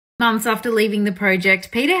Months after leaving the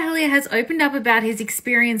project, Peter Helliar has opened up about his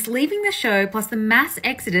experience leaving the show plus the mass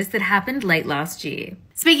exodus that happened late last year.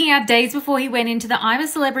 Speaking out days before he went into the I'm a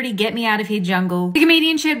Celebrity, Get Me Out of Here jungle, the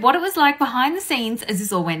comedian shared what it was like behind the scenes as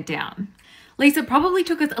this all went down. Lisa probably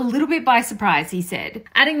took us a little bit by surprise, he said,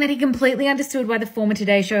 adding that he completely understood why the former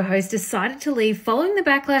Today Show host decided to leave following the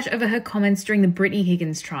backlash over her comments during the Brittany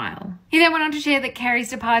Higgins trial. He then went on to share that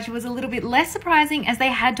Carrie's departure was a little bit less surprising as they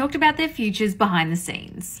had talked about their futures behind the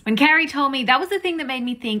scenes. When Carrie told me, that was the thing that made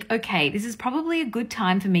me think, okay, this is probably a good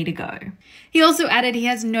time for me to go. He also added he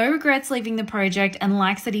has no regrets leaving the project and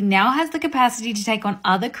likes that he now has the capacity to take on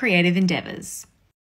other creative endeavours.